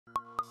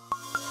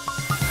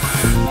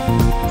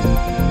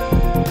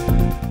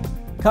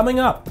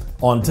Coming up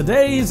on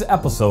today's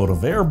episode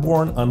of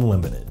Airborne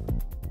Unlimited,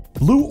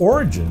 Blue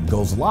Origin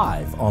goes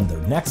live on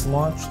their next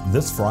launch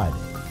this Friday.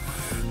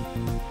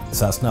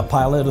 Cessna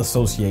Pilot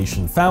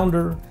Association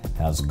founder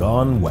has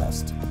gone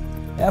west.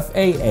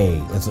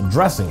 FAA is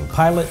addressing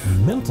pilot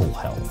mental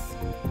health.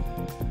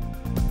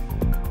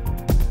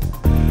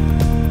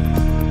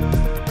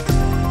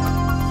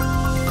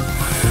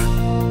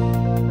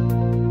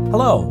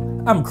 Hello.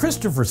 I'm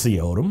Christopher C.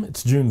 Odom.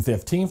 It's June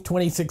 15th,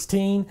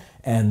 2016,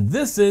 and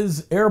this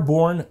is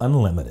Airborne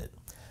Unlimited.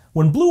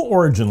 When Blue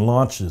Origin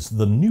launches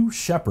the new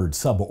Shepard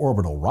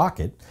suborbital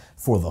rocket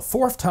for the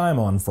fourth time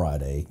on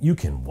Friday, you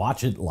can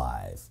watch it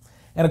live.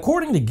 And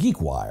according to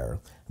GeekWire,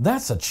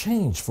 that's a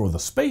change for the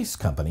space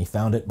company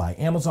founded by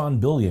Amazon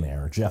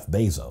billionaire Jeff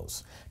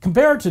Bezos.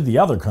 Compared to the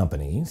other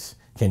companies,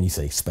 can you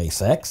say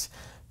SpaceX,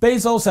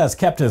 Bezos has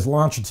kept his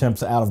launch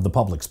attempts out of the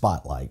public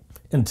spotlight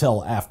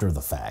until after the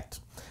fact.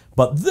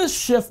 But this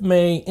shift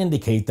may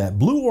indicate that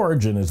Blue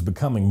Origin is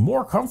becoming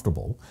more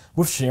comfortable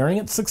with sharing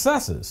its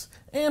successes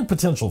and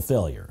potential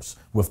failures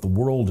with the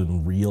world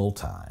in real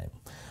time.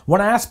 One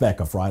aspect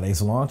of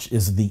Friday's launch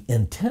is the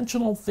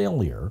intentional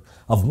failure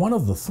of one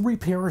of the 3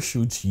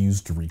 parachutes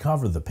used to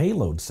recover the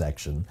payload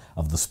section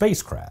of the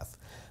spacecraft.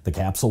 The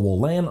capsule will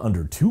land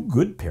under 2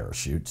 good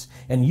parachutes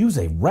and use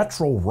a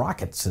retro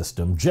rocket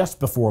system just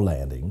before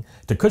landing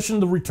to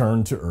cushion the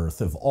return to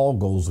Earth if all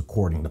goes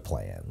according to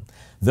plan.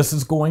 This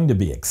is going to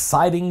be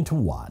exciting to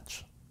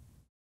watch.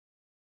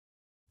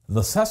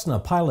 The Cessna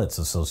Pilots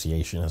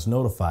Association has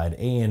notified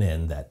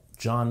ANN that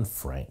John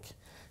Frank,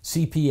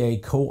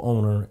 CPA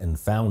co-owner and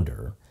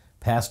founder,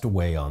 passed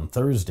away on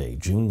Thursday,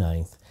 June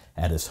 9th,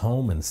 at his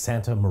home in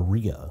Santa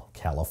Maria,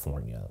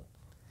 California.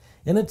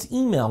 In its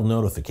email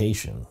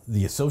notification,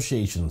 the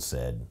association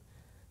said,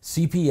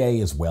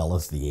 CPA as well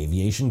as the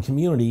aviation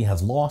community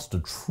has lost a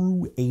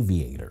true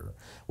aviator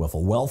with a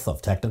wealth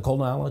of technical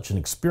knowledge and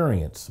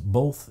experience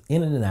both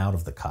in and out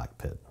of the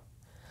cockpit.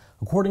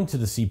 According to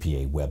the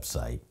CPA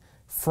website,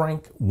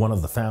 Frank, one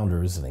of the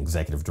founders and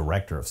executive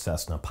director of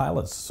Cessna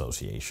Pilots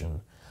Association,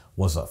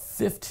 was a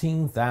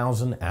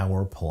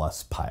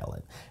 15,000-hour-plus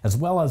pilot, as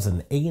well as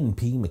an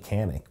A&P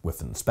mechanic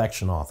with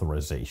inspection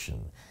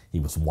authorization. He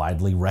was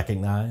widely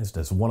recognized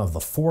as one of the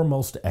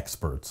foremost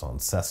experts on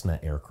Cessna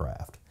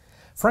aircraft.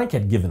 Frank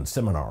had given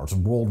seminars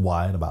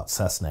worldwide about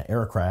Cessna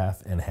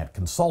aircraft and had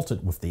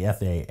consulted with the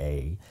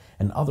FAA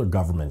and other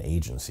government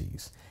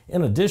agencies.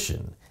 In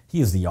addition,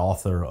 he is the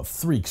author of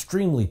 3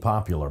 extremely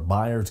popular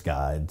buyer's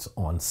guides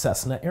on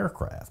Cessna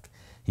aircraft.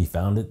 He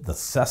founded the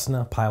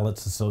Cessna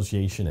Pilots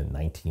Association in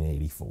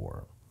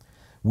 1984.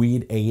 We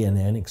at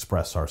ANN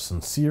express our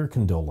sincere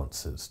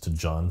condolences to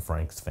John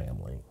Frank's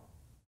family.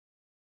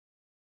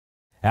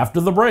 After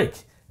the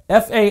break,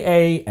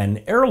 FAA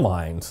and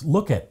airlines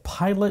look at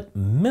pilot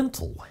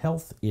mental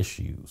health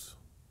issues.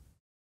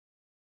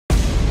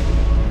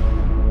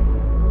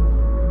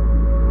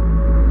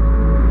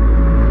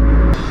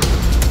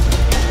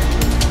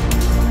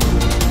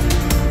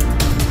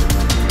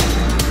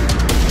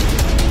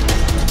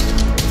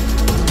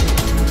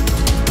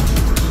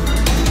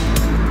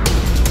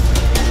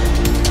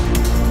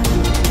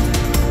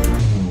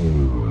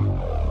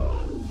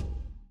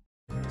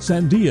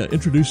 Sandel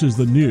introduces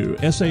the new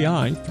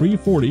SAI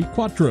 340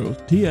 Quattro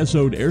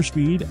TSO'd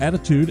airspeed,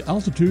 attitude,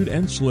 altitude,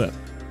 and slip.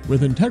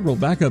 With integral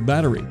backup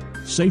battery,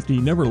 safety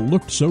never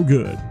looked so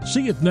good.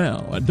 See it now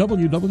at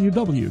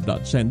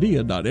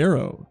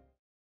www.sandel.aero.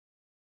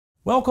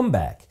 Welcome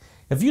back.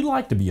 If you'd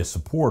like to be a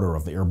supporter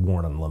of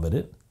Airborne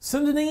Unlimited,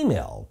 send an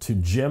email to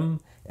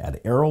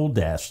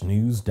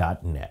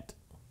jim@aero-news.net.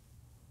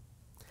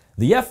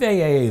 The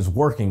FAA is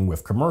working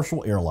with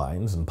commercial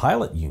airlines and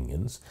pilot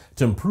unions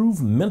to improve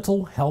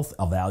mental health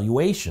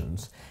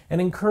evaluations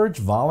and encourage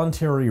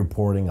voluntary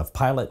reporting of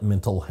pilot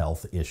mental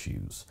health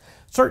issues.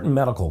 Certain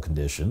medical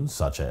conditions,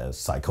 such as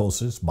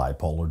psychosis,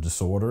 bipolar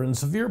disorder, and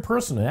severe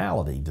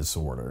personality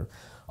disorder,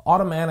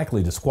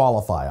 automatically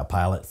disqualify a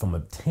pilot from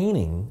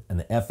obtaining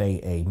an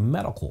FAA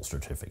medical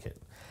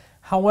certificate.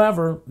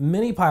 However,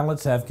 many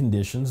pilots have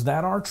conditions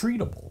that are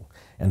treatable,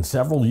 and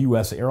several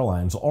U.S.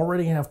 airlines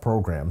already have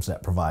programs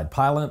that provide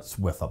pilots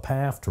with a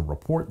path to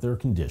report their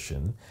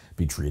condition,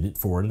 be treated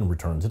for it, and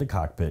return to the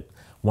cockpit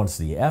once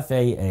the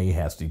FAA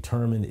has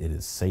determined it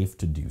is safe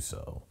to do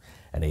so.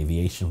 An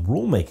aviation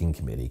rulemaking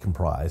committee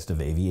comprised of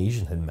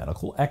aviation and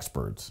medical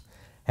experts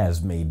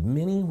has made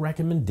many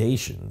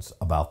recommendations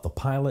about the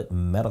pilot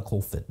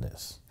medical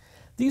fitness.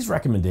 These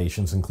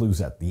recommendations include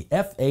that the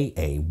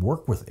FAA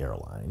work with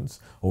airlines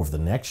over the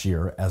next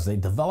year as they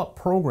develop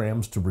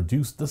programs to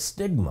reduce the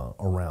stigma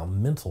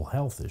around mental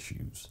health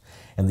issues.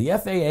 And the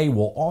FAA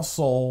will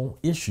also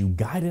issue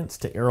guidance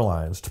to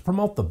airlines to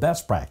promote the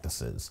best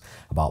practices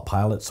about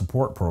pilot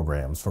support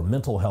programs for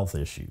mental health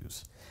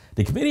issues.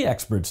 The committee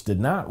experts did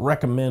not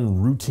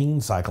recommend routine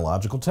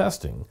psychological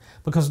testing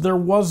because there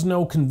was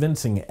no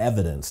convincing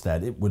evidence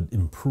that it would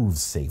improve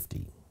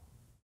safety.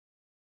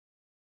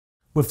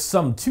 With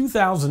some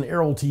 2,000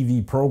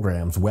 Aero-TV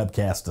programs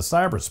webcast to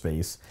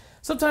cyberspace,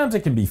 Sometimes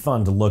it can be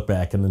fun to look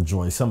back and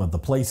enjoy some of the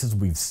places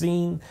we've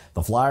seen,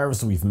 the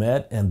flyers we've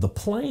met, and the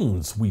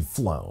planes we've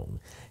flown.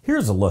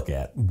 Here's a look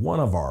at one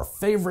of our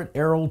favorite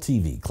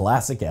Aero-TV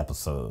classic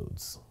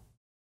episodes.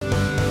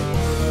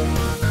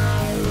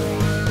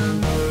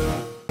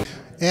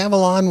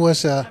 Avilon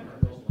was a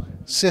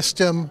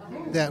system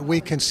that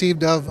we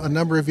conceived of a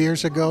number of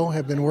years ago,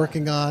 have been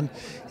working on,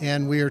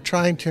 and we are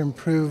trying to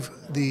improve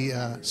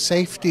the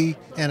safety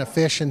and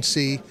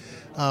efficiency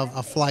of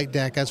a flight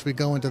deck as we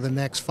go into the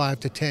next 5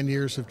 to 10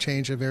 years of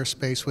change of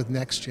airspace with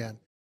NextGen.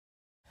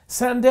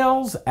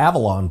 Sandel's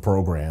Avilon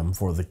program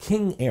for the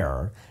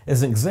KingAir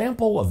is an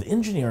example of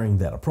engineering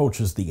that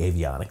approaches the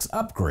avionics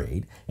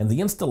upgrade and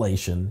the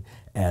installation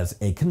as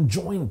a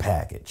conjoined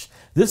package.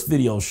 This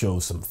video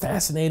shows some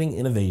fascinating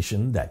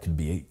innovation that could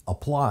be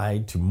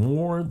applied to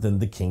more than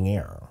the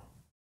KingAir.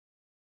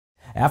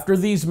 After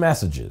these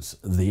messages,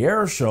 the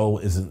Air Show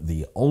isn't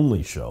the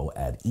only show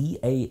at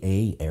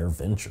EAA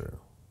AirVenture.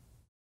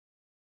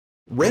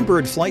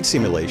 Redbird Flight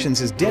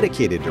Simulations is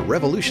dedicated to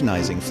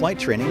revolutionizing flight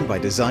training by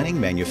designing,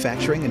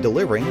 manufacturing, and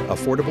delivering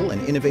affordable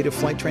and innovative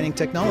flight training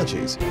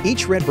technologies.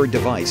 Each Redbird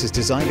device is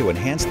designed to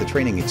enhance the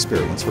training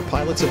experience for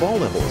pilots of all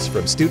levels,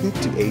 from student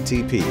to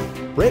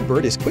ATP.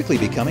 Redbird is quickly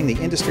becoming the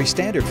industry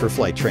standard for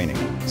flight training.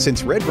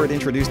 Since Redbird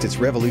introduced its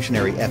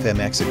revolutionary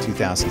FMX in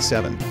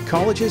 2007,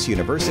 colleges,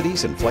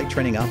 universities, and flight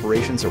training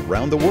operations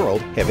around the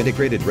world have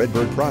integrated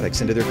Redbird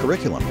products into their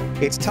curriculum.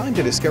 It's time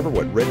to discover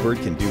what Redbird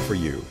can do for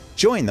you.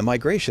 Join the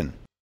migration.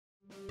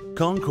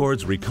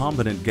 Concorde's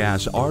recombinant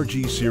gas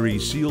RG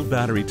series sealed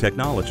battery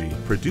technology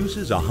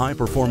produces a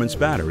high-performance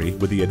battery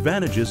with the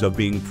advantages of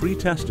being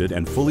pre-tested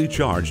and fully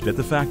charged at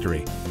the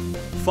factory.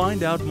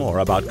 Find out more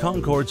about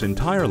Concorde's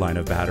entire line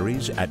of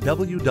batteries at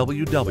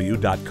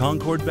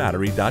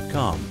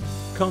www.concordebattery.com.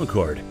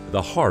 Concorde,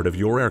 the heart of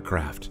your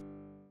aircraft.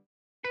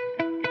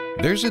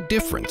 There's a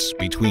difference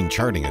between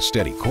charting a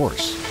steady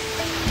course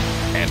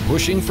and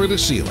pushing for the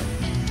ceiling.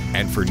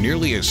 And for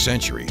nearly a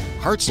century,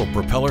 Hartzell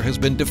Propeller has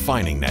been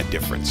defining that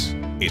difference.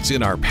 It's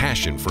in our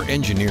passion for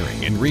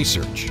engineering and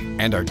research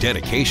and our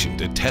dedication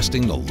to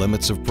testing the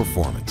limits of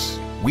performance.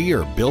 We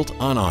are built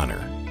on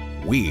honor.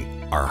 We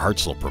are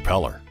Hartzell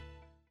Propeller.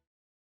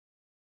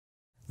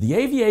 The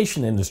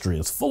aviation industry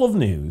is full of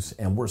news,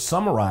 and we're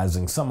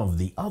summarizing some of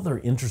the other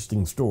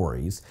interesting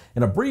stories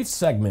in a brief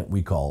segment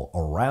we call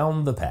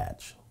Around the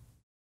Patch.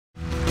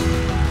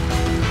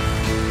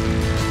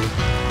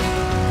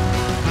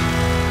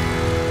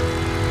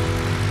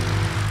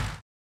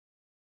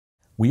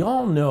 We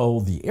all know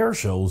the air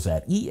shows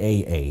at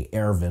EAA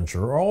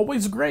AirVenture are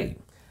always great,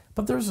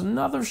 but there's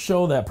another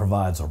show that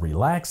provides a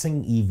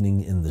relaxing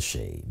evening in the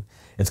shade.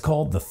 It's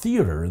called The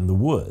Theater in the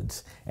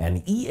Woods,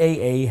 and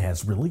EAA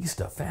has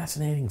released a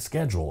fascinating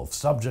schedule of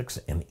subjects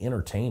and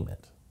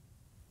entertainment.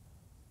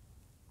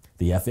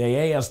 The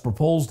FAA has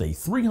proposed a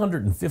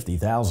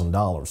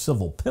 $350,000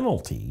 civil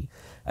penalty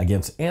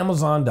against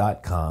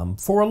Amazon.com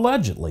for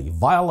allegedly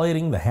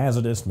violating the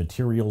hazardous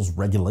materials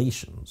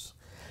regulations.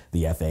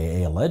 The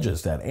FAA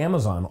alleges that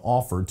Amazon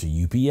offered to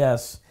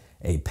UPS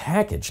a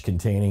package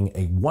containing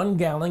a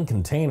 1-gallon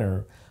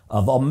container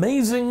of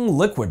Amazing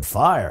Liquid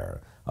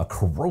Fire, a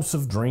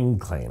corrosive drain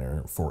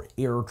cleaner for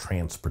air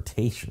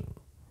transportation.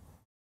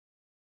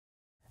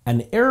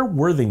 An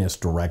airworthiness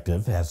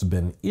directive has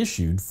been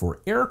issued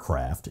for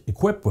aircraft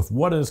equipped with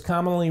what is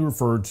commonly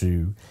referred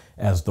to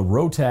as the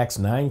Rotax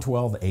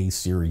 912A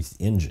series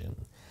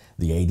engine.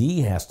 The AD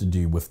has to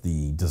do with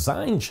the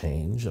design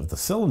change of the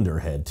cylinder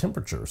head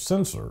temperature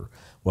sensor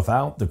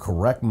without the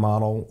correct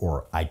model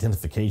or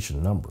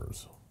identification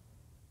numbers.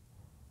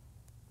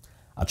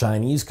 A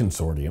Chinese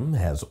consortium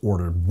has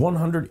ordered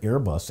 100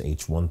 Airbus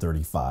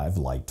H-135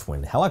 light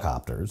twin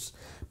helicopters,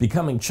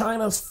 becoming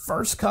China's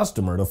first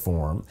customer to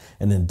form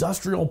an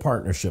industrial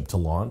partnership to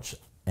launch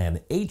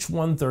an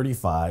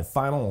H-135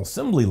 final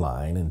assembly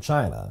line in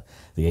China.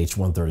 The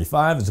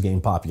H-135 has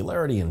gained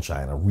popularity in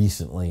China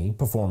recently,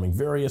 performing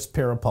various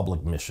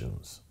parapublic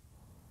missions.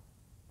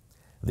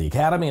 The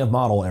Academy of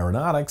Model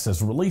Aeronautics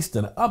has released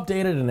an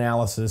updated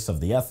analysis of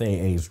the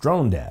FAA's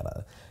drone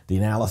data. The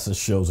analysis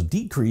shows a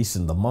decrease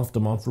in the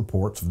month-to-month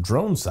reports of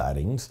drone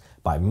sightings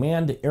by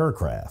manned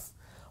aircraft.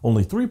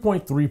 Only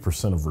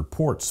 3.3% of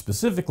reports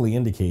specifically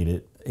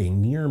indicated a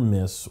near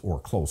miss or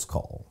close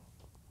call.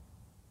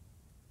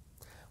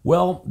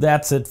 Well,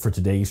 that's it for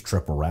today's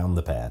trip around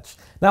the patch.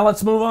 Now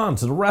let's move on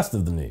to the rest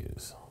of the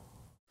news.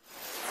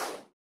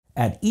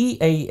 At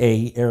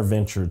EAA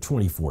AirVenture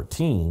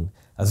 2014,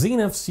 a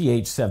Zenith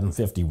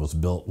CH-750 was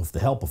built with the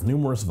help of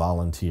numerous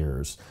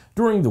volunteers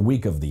during the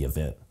week of the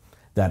event.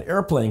 That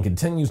airplane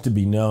continues to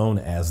be known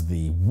as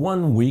the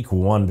one-week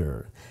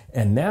wonder,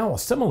 and now a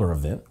similar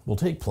event will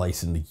take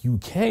place in the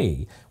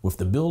UK with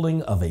the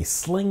building of a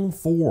Sling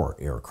 4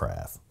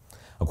 aircraft.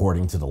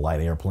 According to the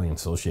Light Airplane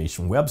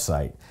Association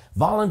website,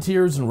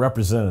 volunteers and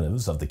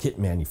representatives of the kit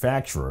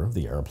manufacturer,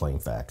 the airplane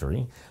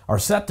factory, are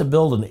set to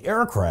build an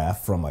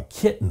aircraft from a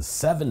kit in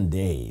 7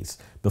 days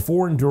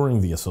before and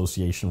during the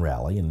association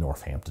rally in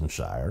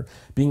Northamptonshire,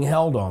 being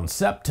held on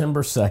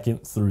September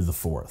 2nd through the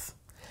 4th.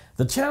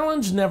 The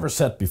challenge never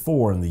set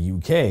before in the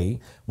UK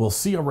will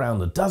see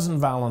around a dozen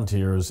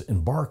volunteers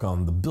embark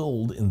on the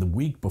build in the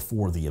week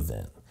before the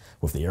event,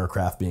 with the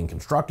aircraft being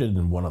constructed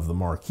and one of the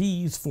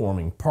marquees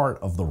forming part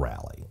of the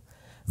rally.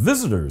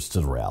 Visitors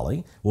to the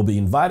rally will be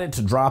invited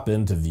to drop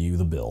in to view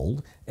the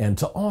build and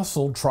to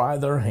also try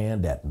their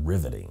hand at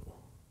riveting.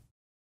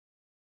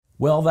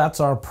 Well, that's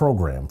our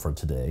program for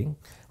today.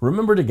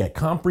 Remember to get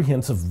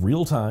comprehensive,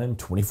 real-time,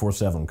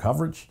 24/7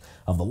 coverage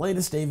of the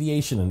latest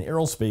aviation and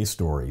aerospace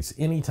stories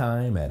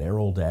anytime at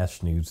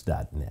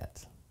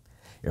aero-news.net.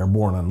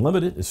 Airborne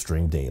Unlimited is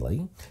streamed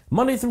daily,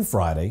 Monday through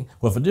Friday,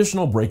 with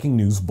additional breaking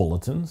news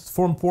bulletins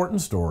for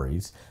important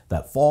stories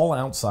that fall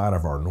outside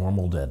of our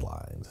normal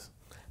deadlines.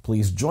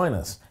 Please join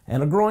us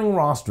and a growing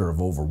roster of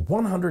over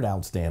 100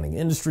 outstanding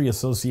industry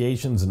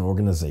associations and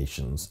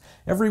organizations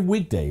every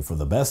weekday for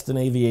the best in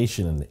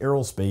aviation and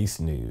aerospace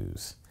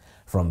news.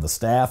 From the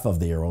staff of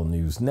the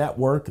Aero-News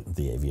Network,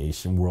 the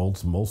aviation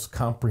world's most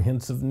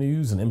comprehensive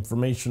news and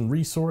information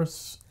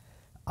resource,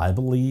 I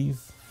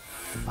believe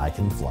I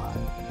can fly.